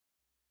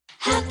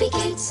Happy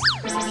Kids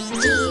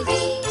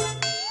TV.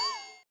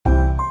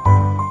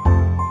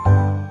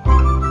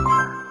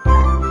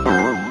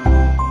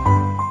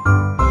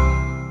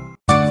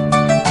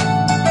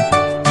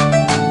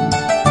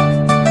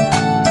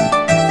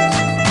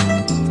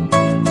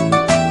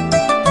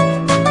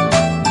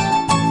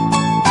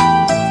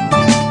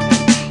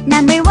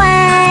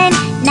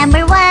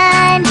 Number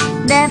one,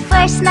 the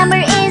first number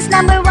is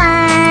number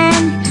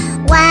one.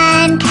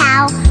 One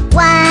cow,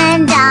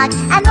 one dog,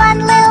 and one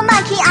little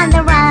monkey on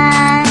the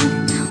run.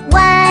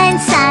 One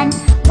sun,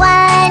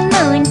 one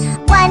moon,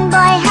 one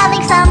boy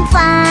having some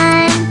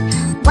fun.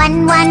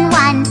 One, one,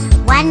 one,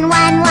 one,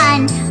 one,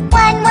 one,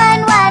 one,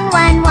 one, one,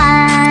 one,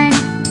 one.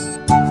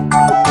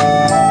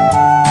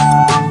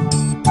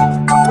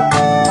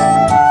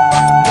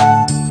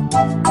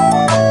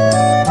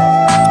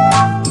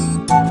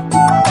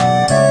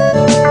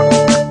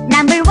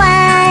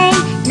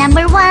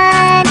 Number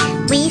one,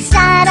 we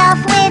start off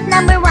with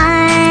number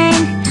one.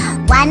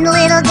 One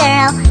little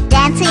girl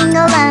dancing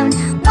alone,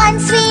 one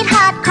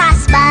sweetheart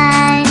cross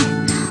bun.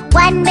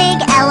 One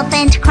big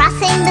elephant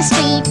crossing the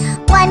street,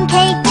 one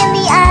cake in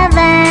the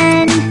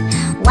oven.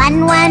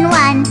 One, one,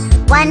 one,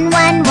 one,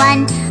 one,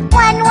 one,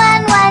 one,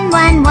 one, one,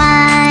 one,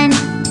 one.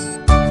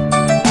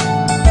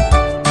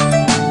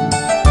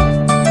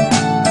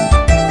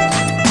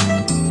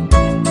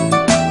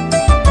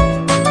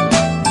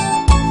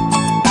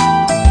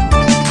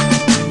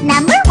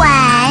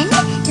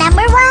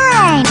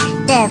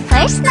 The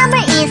first number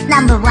is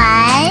number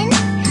one.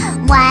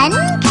 One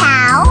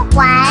cow,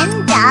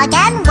 one dog,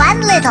 and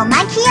one little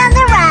monkey on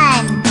the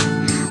run.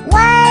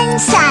 One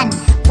sun,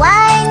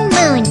 one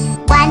moon,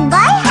 one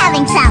boy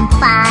having some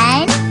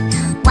fun.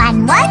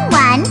 One, one,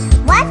 one,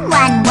 one,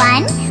 one,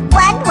 one,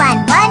 one,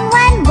 one, one,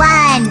 one,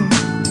 one.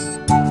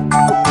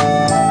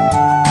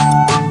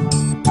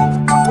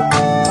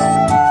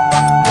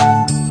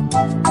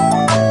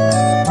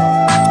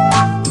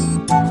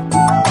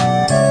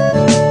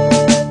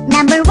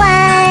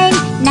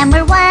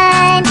 Number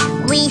one,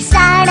 we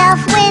start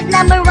off with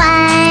number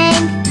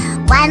one.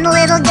 One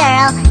little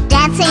girl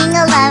dancing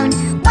alone,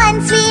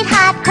 one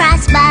sweetheart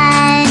cross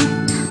bun.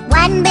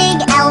 One big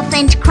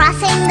elephant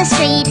crossing the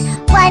street,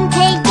 one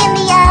cake in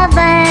the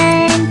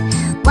oven.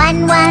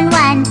 One, one,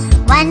 one,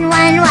 one,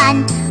 one,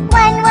 one,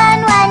 one,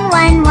 one, one,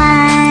 one, one.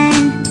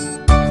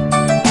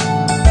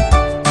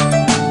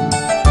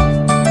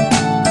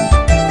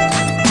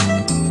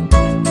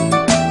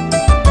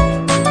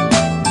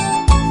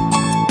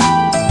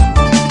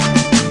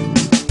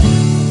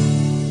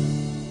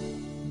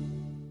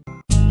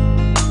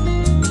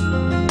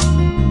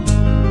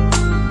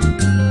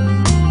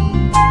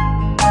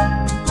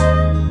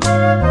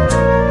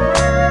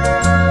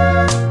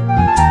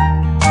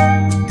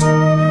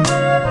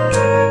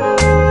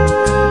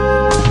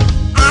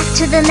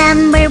 The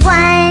number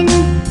one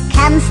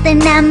comes the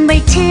number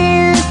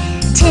two,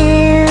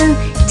 two,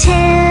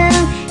 two,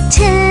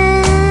 two.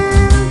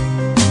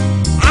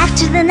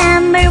 After the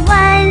number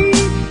one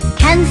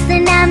comes the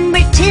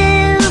number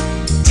two,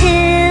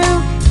 two,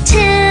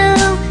 two,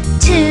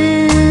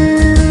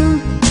 two.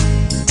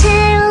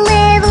 Two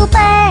little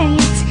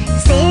birds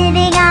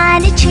sitting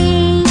on a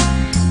tree,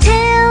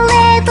 two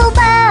little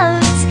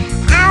boats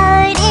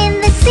out in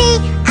the sea.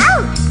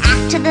 Oh,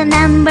 after the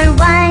number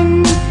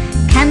one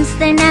comes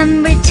the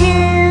number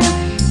two,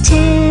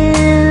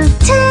 two,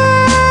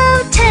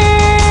 two, two.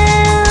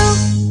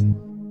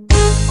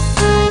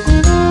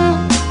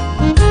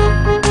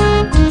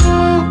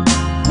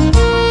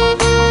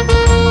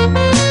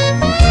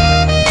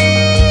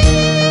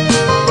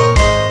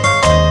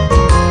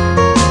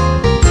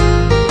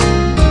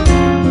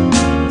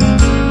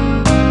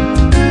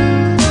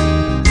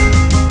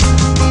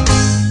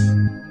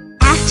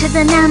 After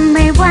the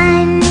number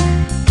one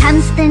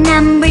comes the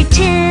number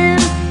two,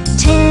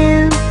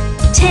 two,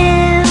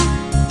 two,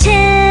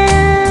 two.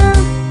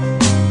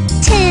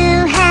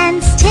 Two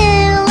hands,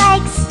 two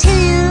legs,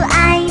 two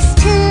eyes,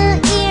 two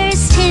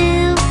ears,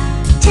 two,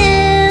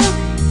 two,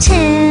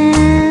 two.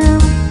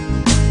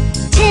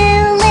 Two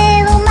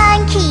little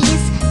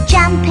monkeys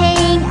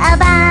jumping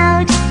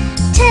about,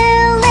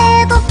 two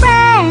little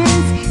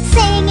friends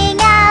singing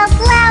out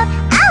loud.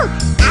 Oh,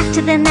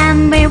 after the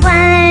number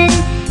one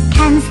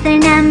comes the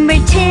number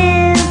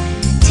two,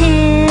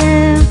 two,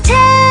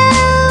 two.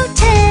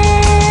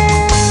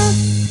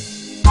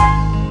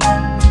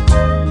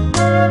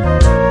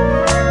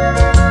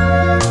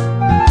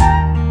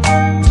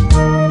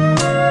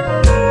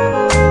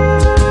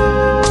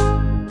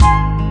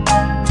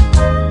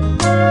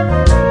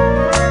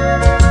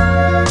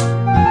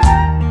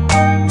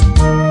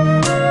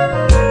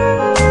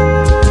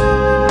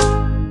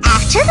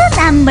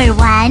 Number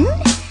one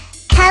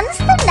comes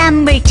the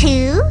number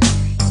two,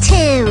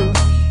 two,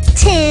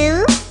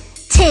 two,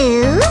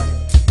 two.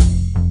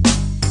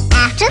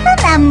 After the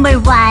number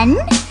one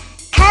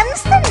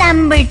comes the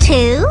number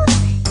two,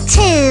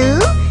 two,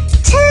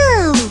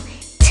 two,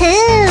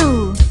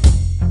 two.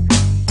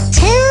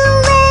 Two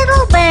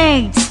little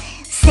birds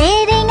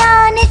sitting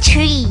on a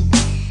tree,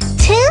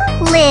 two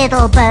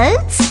little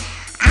boats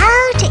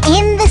out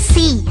in the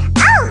sea.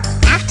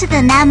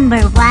 the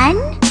number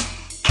 1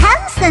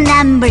 comes the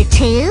number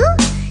 2.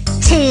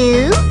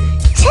 2,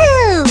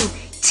 2,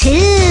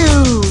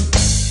 2.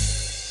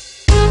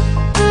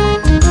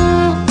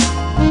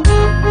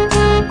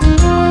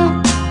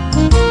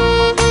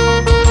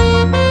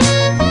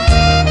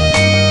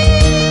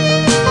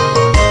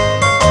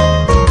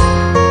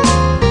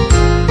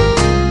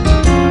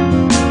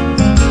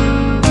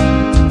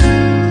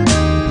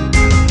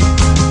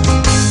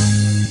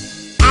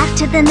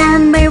 After the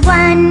number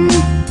 1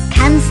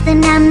 comes the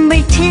number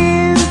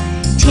 2.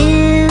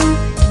 2,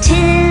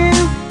 2,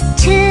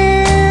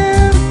 2.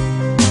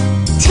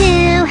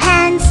 2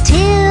 hands, 2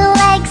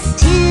 legs,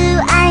 2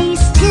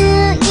 eyes, 2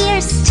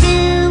 ears,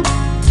 2,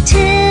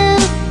 2,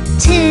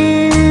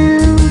 2.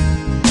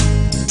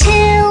 2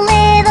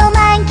 little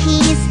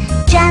monkeys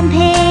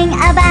jumping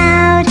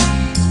about.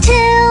 2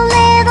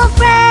 little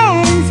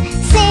friends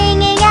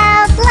singing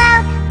out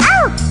loud.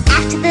 Oh!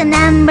 After the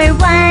number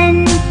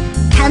 1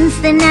 comes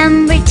the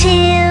number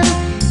 2.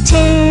 2,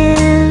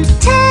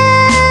 2,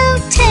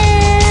 2.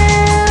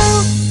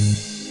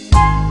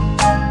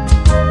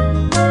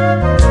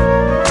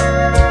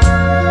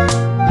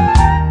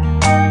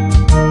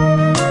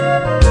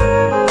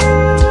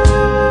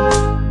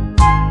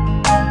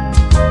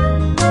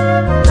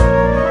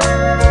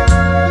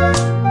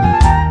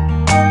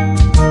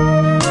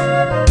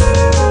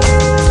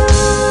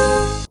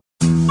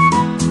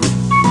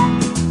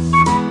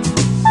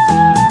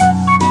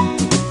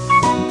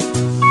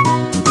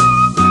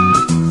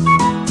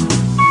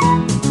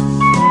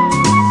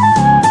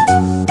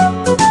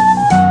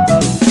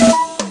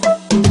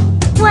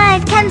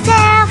 What comes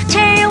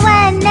after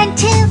 1 and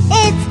 2?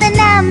 It's the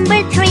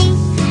number 3.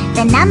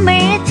 The number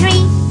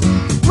 3.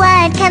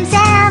 What comes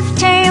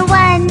after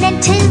 1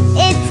 and 2?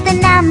 It's the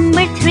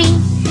number 3.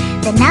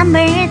 The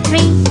number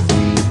 3.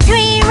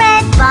 3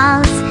 red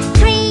balls,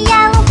 3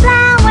 yellow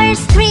flowers,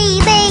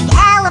 3 big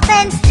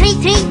elephants, 3,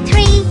 3,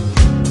 3.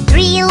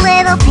 3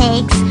 little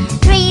pigs,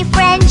 3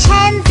 French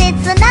hens.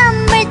 It's the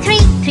number 3.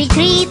 3,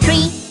 3,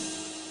 3.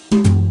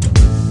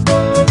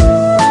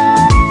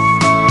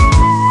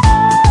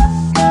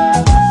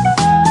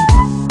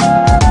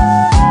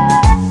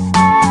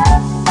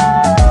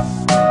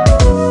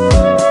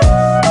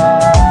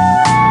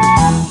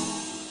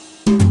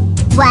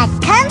 What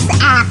comes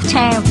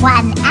after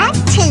 1 and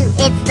 2?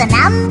 It's the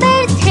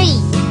number 3.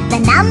 The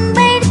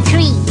number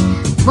 3.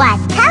 What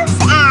comes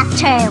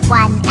after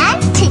 1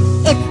 and 2?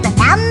 It's the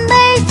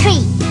number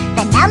 3.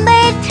 The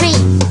number 3.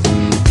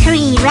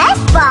 3 red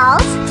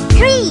balls,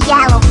 3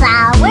 yellow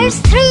flowers,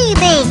 3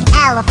 big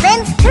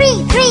elephants,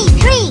 3, 3,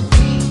 3.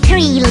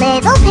 3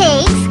 little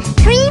pigs,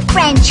 3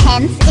 French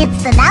hens.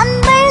 It's the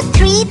number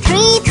 3,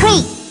 3,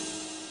 3.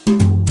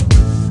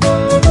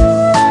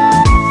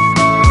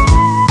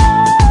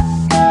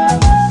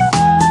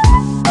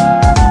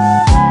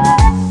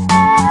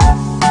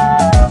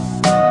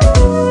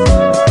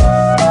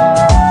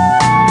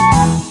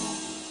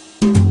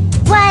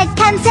 What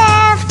comes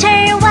after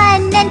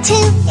 1 and 2?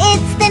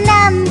 It's the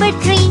number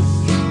 3.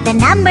 The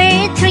number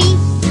 3.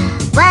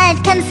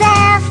 What comes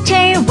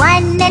after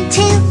 1 and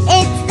 2?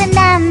 It's the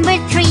number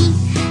 3.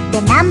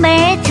 The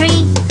number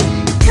 3.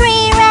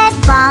 3 red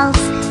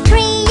balls,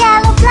 3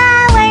 yellow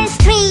flowers,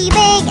 3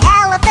 big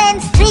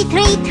elephants, 3,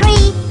 3,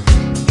 3.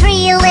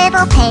 3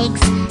 little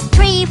pigs,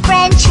 3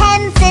 French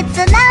hens. It's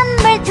the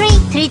number 3.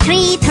 3,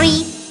 3,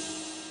 3.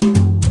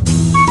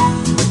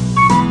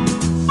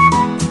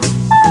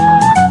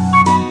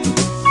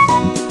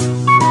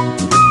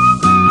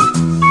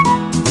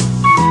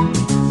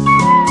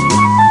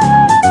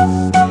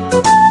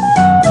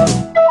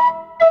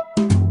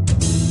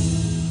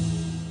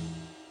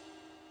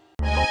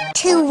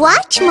 To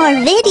watch more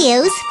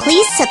videos,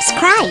 please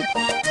subscribe.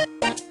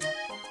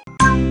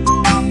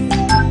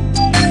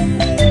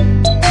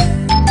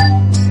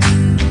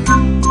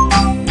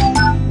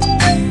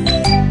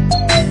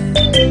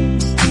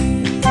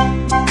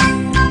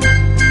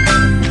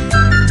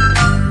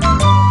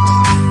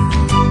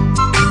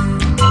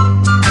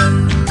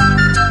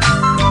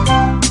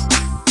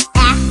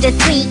 After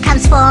 3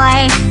 comes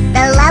 4,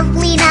 the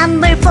lovely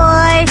number 4.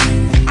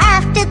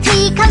 After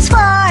 3 comes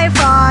 4,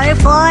 4,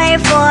 4,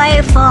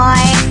 4, 4.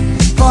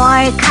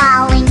 4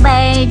 calling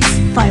birds,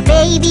 4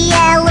 baby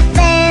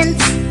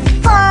elephants,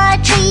 4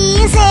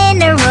 trees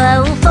in a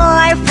row,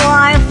 4,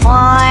 4, 4.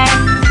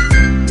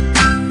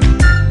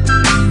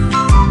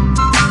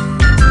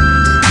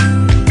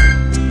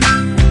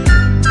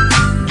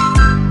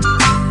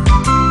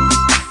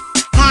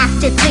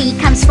 After 3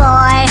 comes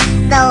 4,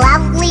 the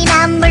lovely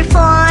number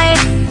 4.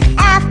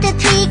 After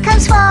 3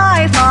 comes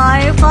 4,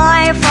 4,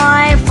 4,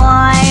 4,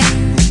 4.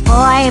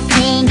 4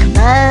 pink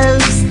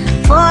bows,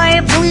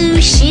 4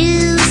 blue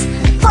shoes,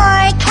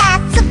 4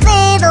 cats a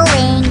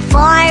fiddling,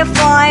 4,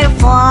 4,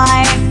 4.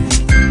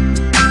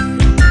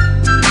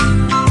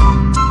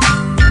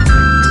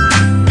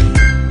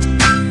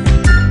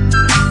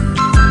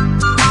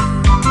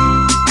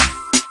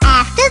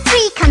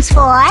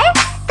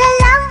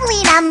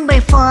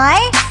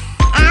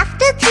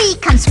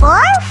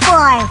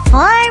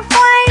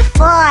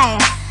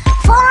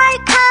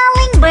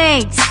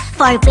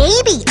 for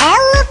baby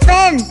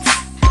elephants.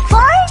 4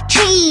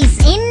 trees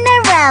in a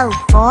row.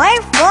 4,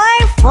 4,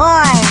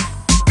 4.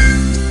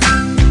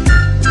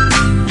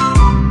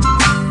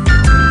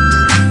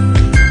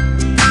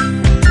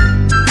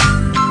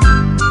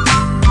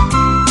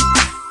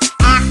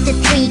 After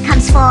 3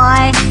 comes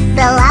 4,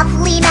 the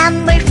lovely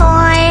number 4.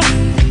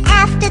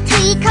 After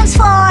 3 comes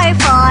 4,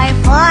 4,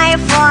 4,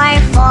 4,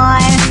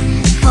 4.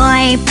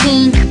 4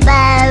 pink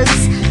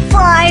bows,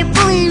 4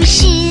 blue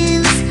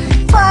shoes,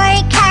 4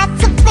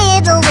 cats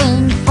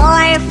a-fiddling,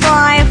 4,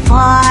 4,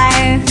 4.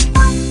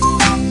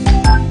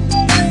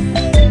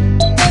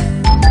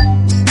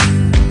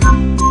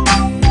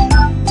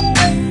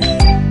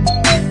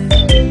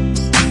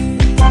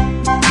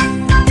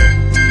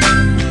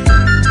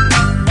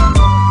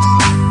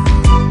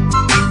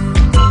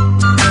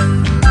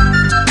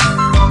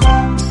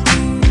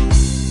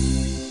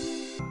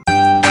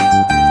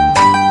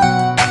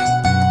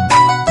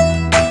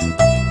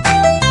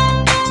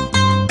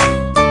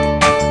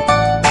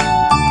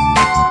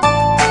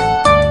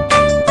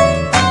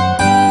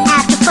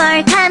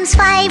 Comes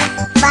 5,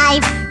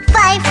 5,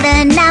 5,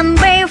 the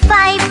number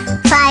 5,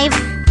 5,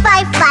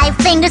 5, 5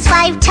 fingers,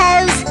 5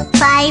 toes,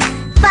 5,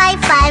 5,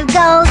 5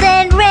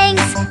 golden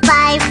rings,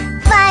 5,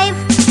 5.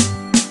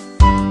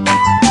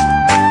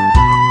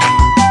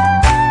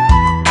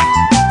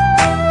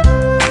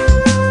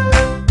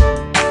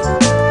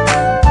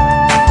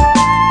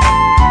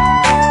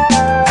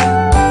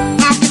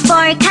 After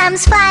 4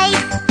 comes 5,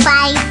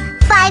 5,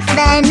 5,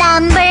 the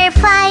number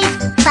 5,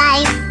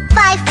 5.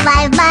 5,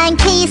 5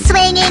 monkeys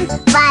swinging,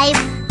 5,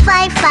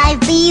 5, 5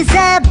 bees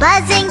a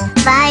buzzing,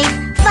 5,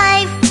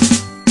 5.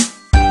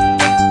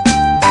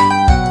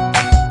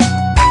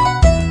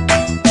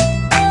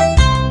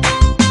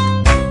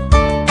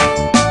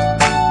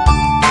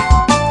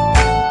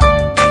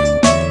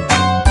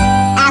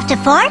 After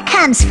 4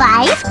 comes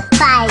 5,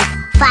 5,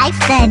 5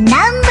 the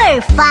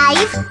number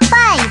 5,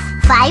 5,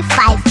 5,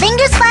 5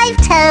 fingers, 5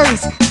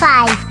 toes,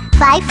 5,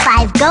 5,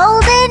 5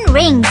 golden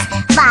rings,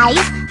 5,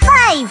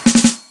 5.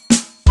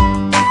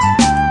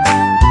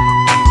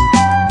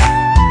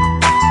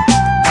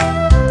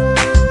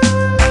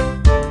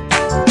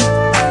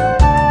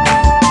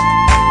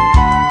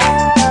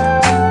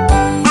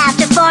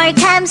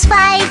 Comes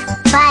 5,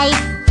 5,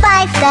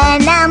 5, the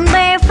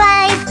number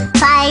 5,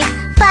 5,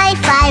 5,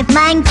 5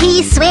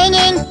 monkeys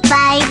swinging,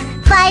 5,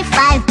 5,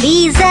 5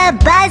 bees a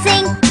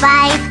buzzing,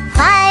 5,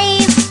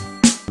 5.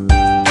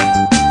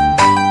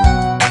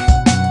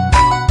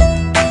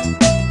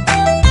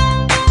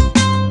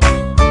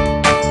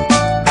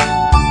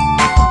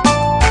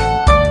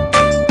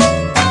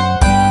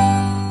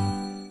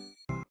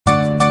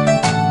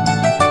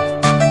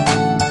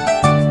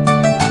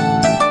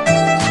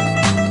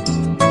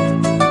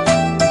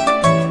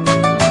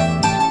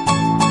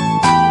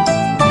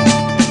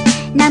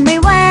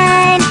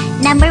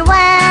 Number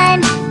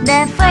 1,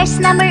 the first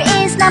number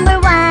is number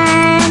 1.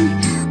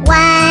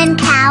 1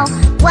 cow,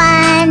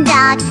 1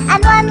 dog,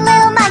 and 1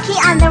 little monkey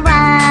on the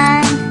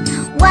run.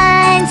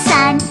 1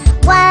 sun,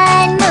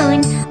 1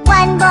 moon,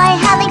 1 boy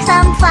having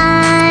some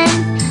fun.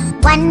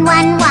 1,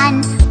 1,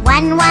 1,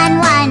 1, 1,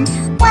 1,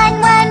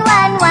 1, 1,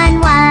 1, 1,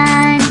 1.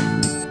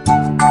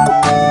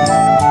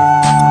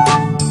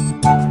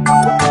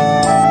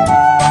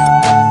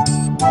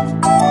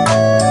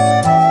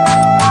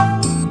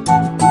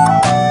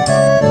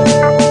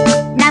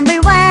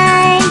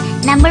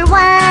 Number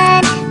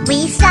 1,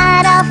 we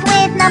start off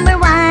with number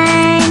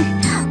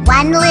 1.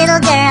 1 little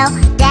girl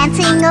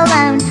dancing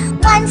alone,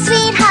 1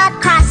 sweet hot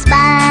cross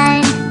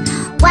bun.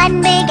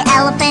 1 big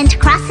elephant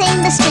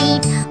crossing the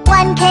street,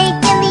 1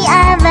 cake in the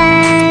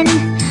oven.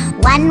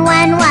 1,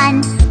 1,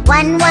 1,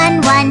 1,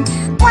 1, 1,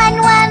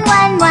 1, 1,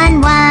 1,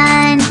 1,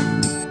 1.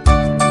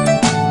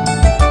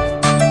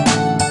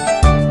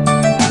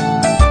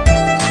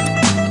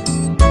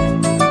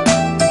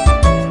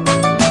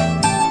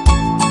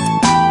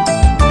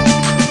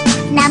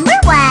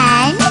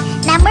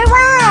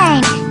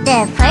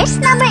 The first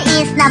number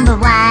is number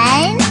 1.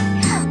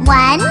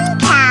 1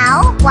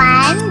 cow,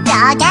 1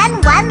 dog,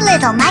 and 1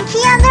 little monkey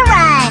on the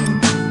run.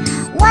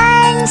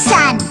 1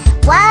 sun,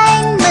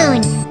 1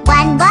 moon,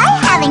 1 boy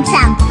having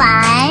some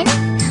fun.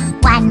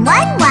 1,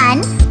 1,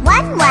 1,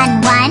 1,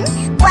 1, 1,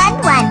 1,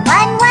 1,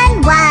 1,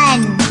 1,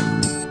 1.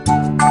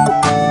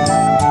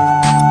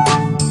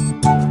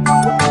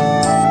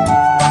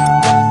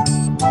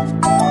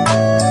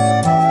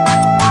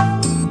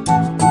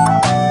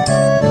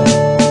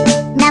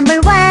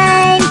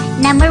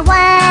 Number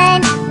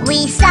 1,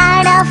 we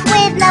start off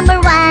with number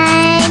 1.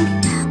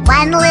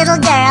 1 little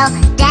girl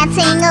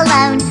dancing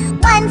alone,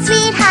 1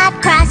 sweet hot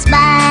cross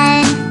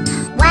bun.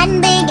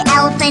 1 big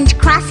elephant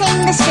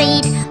crossing the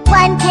street,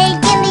 1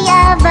 cake in the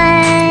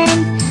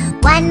oven.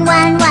 1,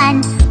 1,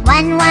 1,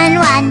 1, 1,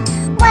 1,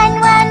 1,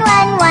 1,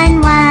 1,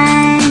 1, 1.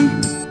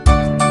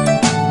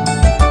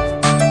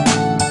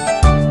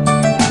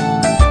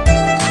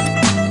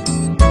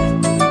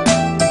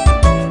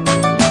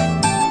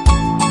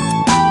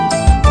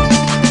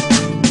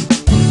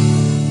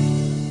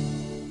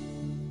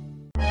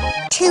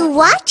 To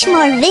watch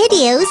more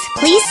videos,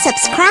 please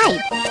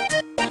subscribe.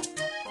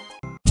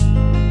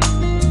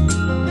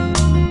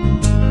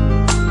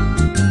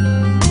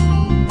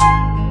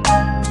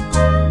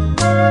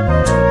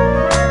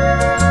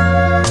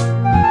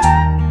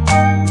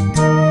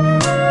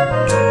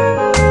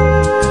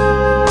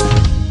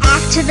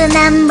 After the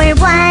number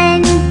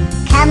 1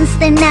 comes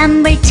the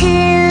number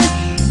 2.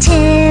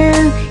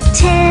 2,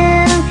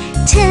 2,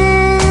 2.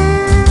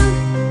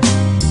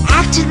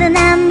 After the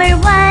number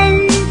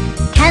 1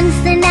 comes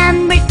the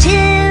number 2.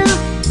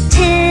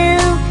 2,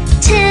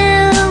 2,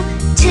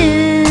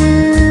 2.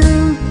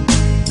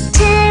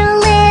 2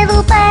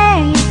 little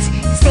birds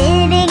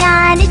sitting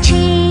on a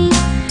tree.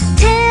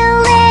 2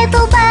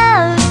 little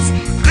boats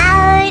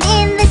out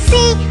in the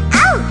sea.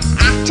 Oh!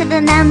 After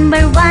the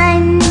number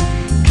 1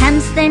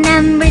 comes the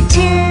number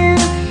 2.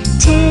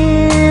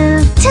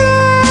 2, 2,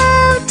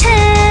 2.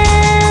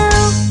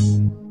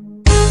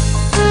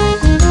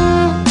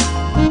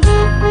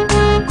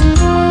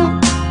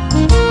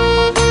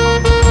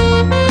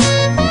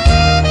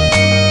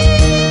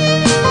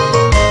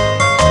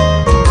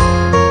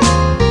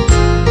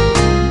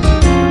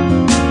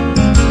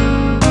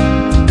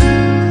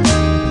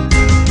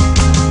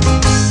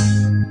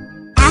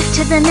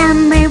 After the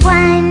number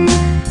 1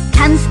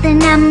 comes the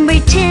number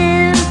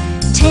 2.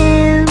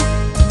 2,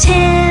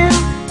 2,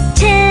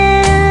 2.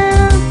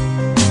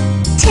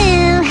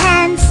 2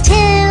 hands, 2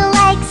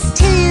 legs,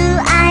 2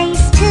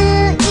 eyes, 2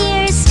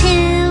 ears,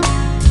 2,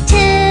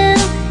 2,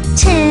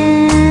 2.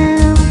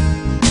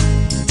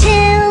 2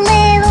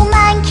 little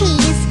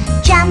monkeys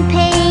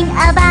jumping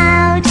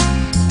about.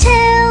 2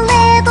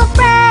 little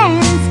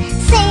friends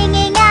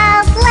singing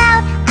out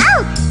loud.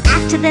 Oh!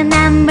 After the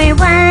number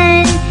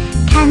 1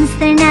 comes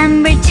the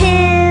number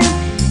 2.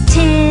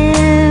 2,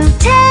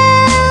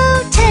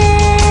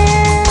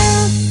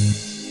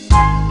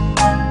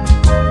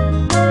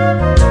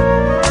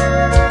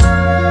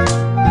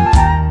 2,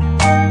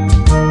 2.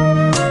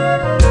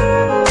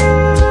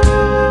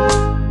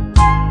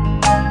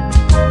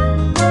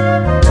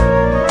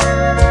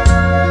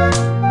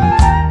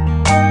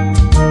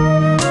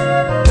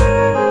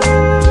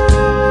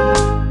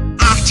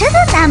 After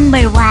the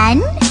number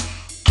 1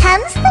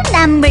 comes the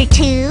number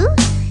 2.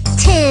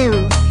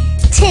 2,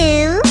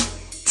 2,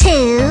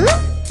 2.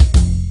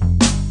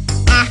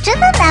 After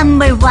the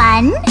number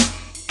 1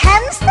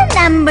 comes the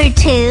number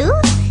 2.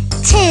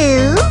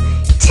 2,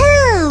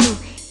 2,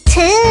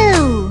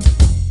 2.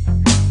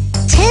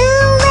 2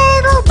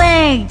 little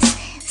birds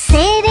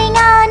sitting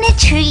on a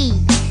tree.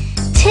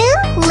 2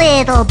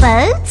 little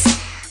boats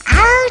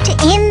out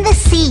in the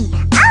sea.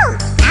 Oh!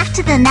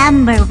 After the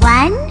number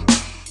 1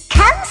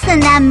 comes the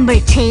number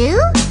 2.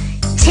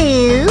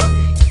 2,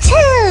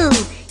 2,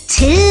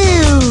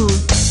 2.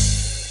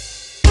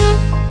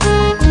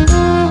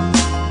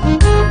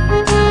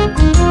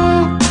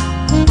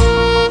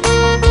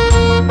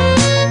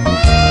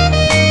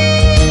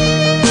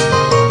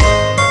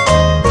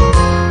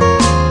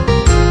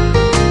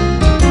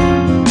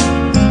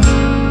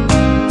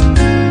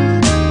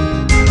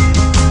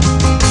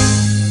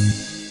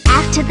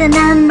 After the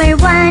number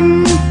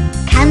 1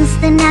 comes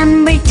the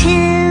number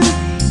 2.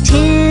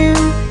 2,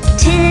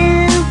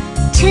 2,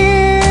 2.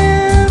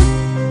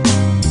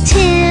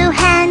 2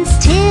 hands,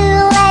 2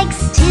 legs,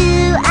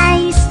 2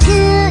 eyes, 2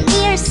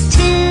 ears,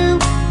 2,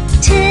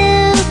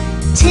 2,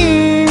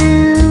 2.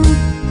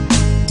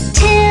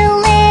 2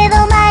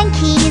 little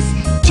monkeys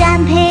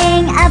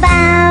jumping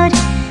about.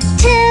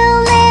 2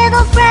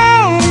 little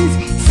friends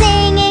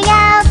singing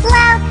out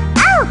loud.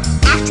 Oh!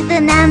 After the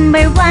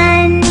number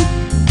 1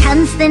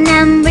 comes the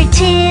number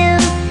 2.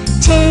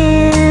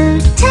 2,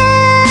 2,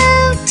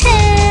 2.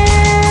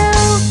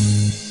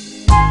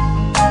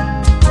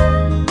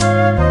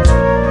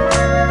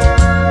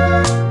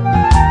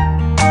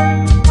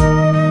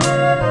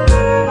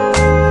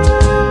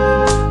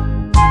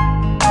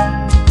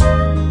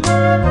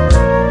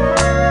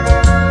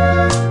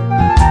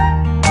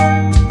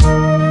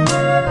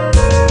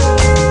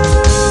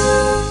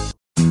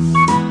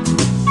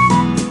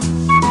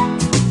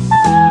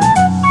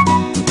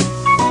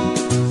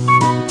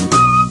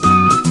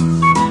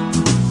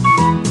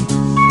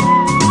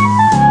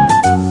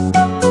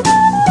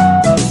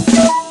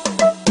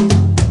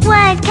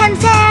 What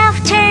comes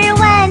after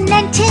 1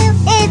 and 2?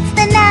 It's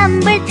the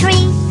number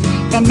 3.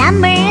 The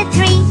number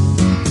 3.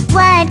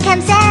 What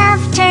comes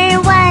after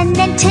 1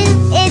 and 2?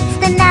 It's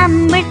the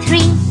number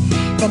 3.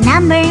 The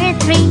number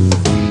 3.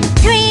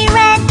 3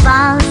 red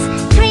balls,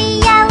 3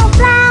 yellow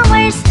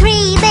flowers,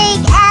 3 big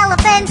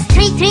elephants,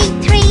 3, 3,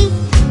 3.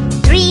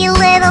 3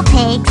 little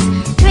pigs,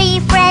 3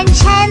 French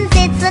hens.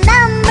 It's the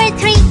number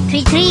 3.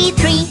 3, 3,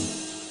 3.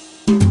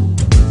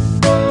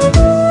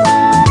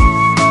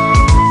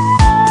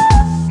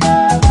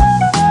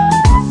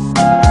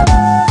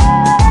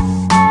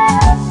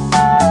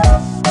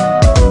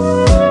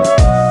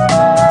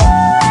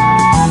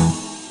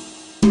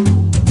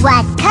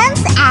 What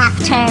comes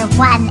after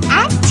 1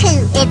 and 2?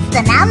 It's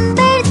the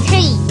number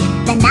 3.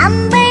 The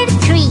number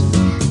 3.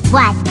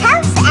 What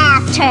comes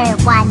after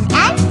 1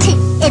 and 2?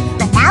 It's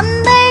the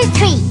number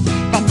 3.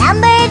 The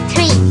number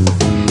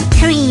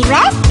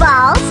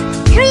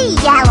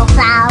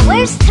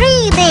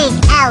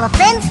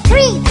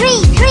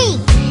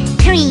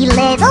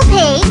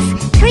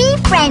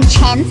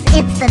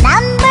the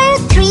number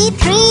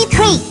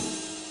 333.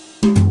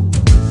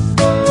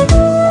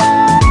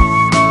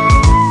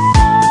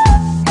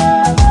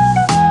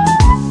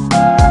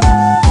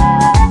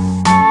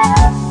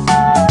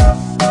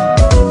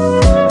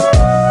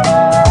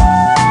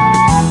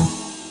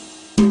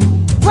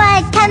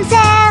 What comes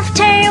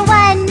after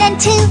 1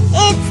 and 2?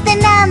 It's the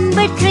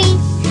number 3.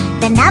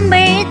 The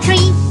number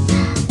 3.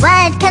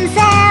 What comes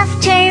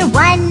after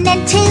 1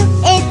 and 2?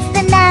 It's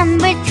the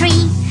number 3.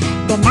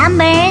 The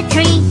number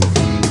 3.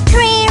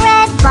 3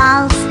 red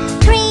balls,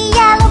 3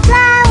 yellow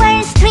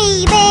flowers,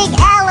 3 big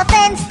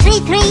elephants,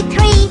 3, 3,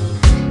 3.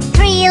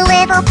 3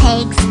 little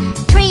pigs,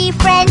 3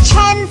 French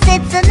hens.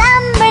 It's the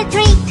number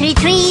 3, 3,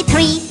 3,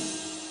 3.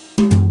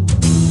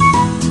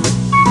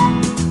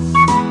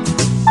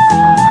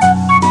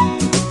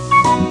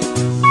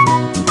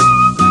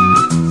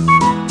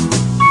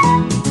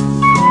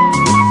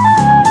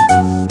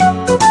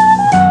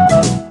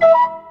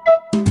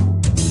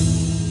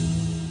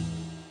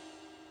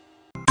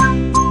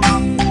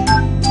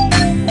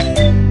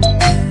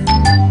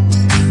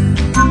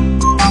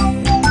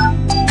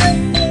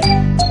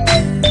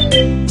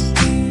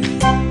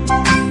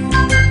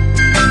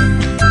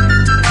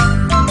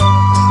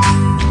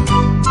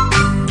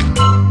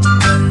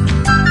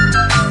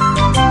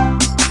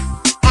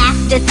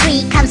 After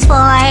 3 comes 4,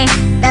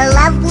 the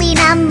lovely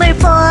number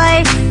 4.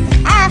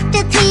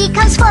 After 3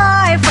 comes 4,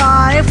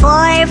 4,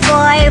 4,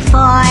 4,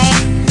 4.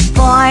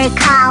 4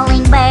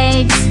 calling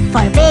birds,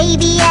 4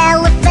 baby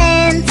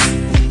elephants,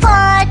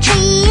 4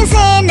 trees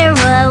in a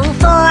row,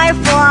 4,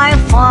 4,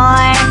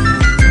 4.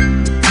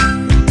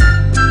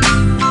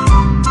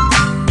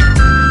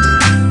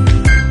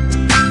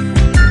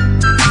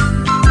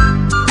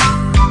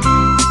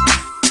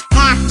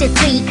 After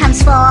 3 comes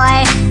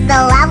 4, the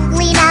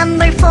lovely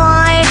number 4.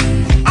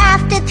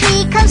 After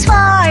 3 comes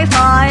 4,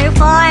 4,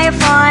 4,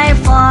 4,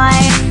 4.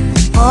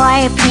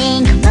 4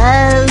 pink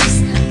bows,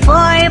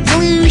 4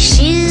 blue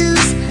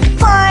shoes,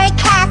 4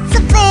 cats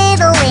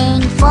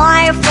a-fiddling,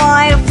 4,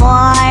 4,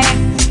 4.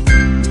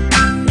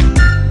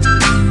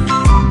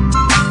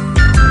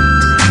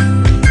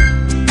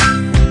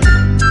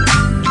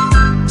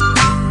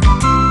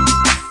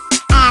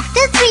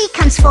 After 3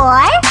 comes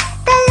 4,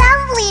 the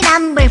lovely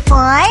number 4.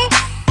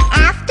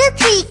 After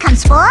 3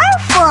 comes 4,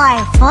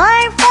 4,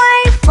 4,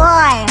 4,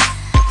 4.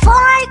 4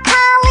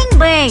 calling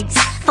birds,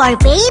 4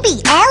 baby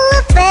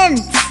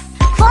elephants,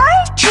 4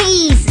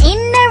 trees in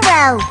a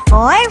row,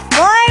 4,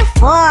 4,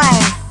 4.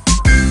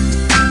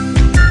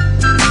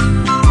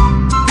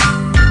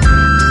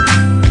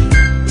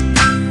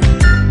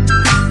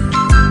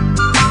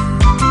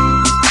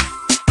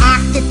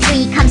 After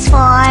 3 comes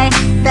 4,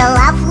 the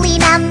lovely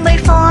number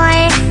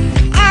 4.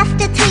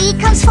 After 3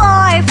 comes 4,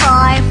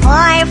 4,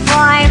 4,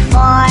 4,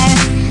 4.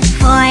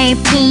 4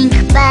 pink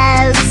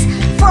bows,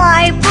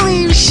 4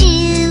 blue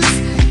shoes,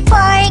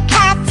 4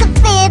 cats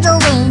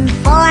a-fiddling,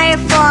 4,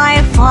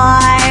 4, 4.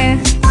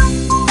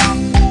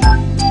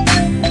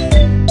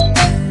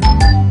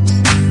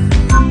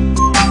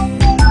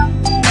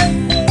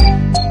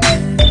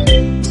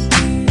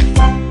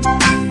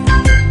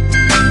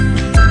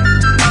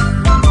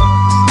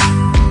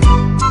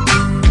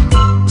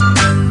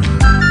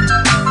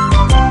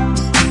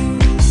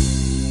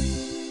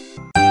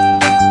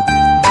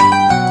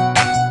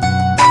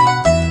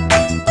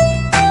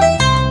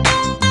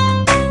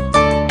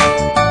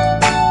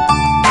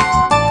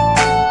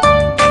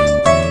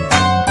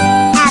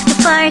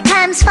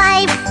 Comes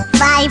 5,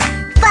 5,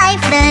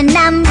 5, the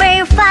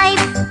number 5,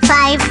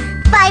 5,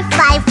 5,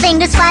 5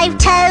 fingers, 5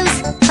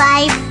 toes,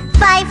 5,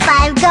 5,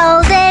 5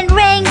 golden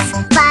rings,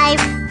 5,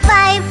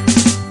 5.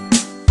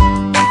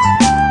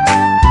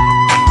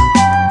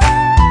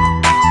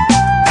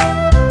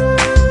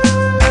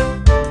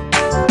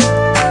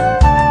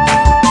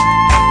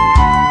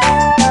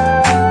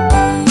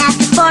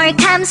 After 4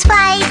 comes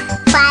 5,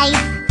 5,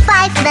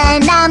 5, the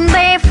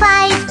number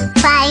 5,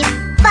 5,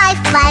 5,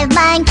 5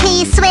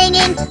 monkeys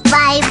swinging,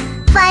 5,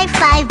 5,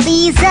 5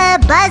 bees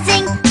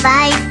a-buzzing,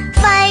 5,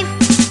 5.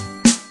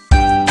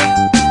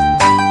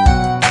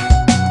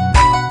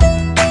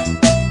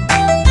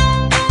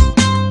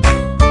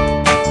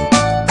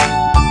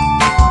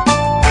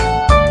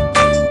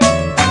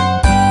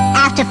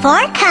 After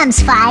 4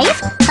 comes 5,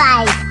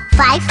 5,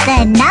 5,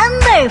 the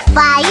number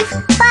 5,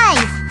 5,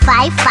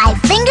 5, 5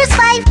 fingers,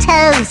 5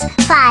 toes,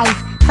 5,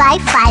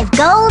 5, 5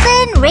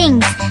 golden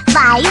rings,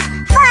 5,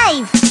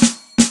 5.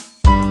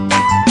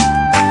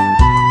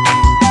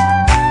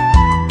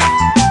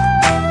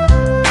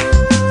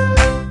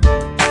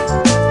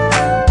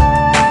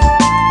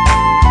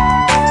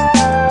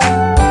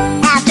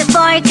 After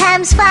 4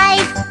 comes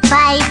 5,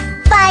 5,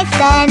 5,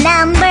 the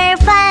number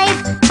 5,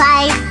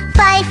 5,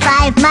 5,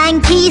 5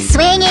 monkeys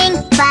swinging,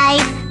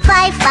 5,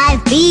 5,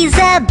 5 bees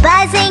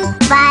a-buzzing,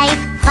 5,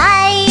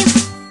 5.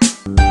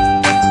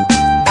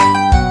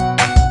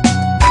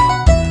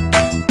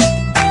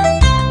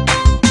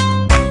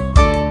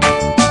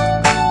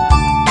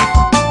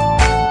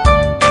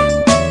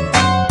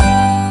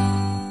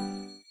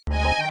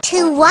 To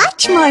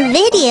watch more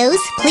videos,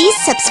 please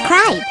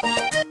subscribe.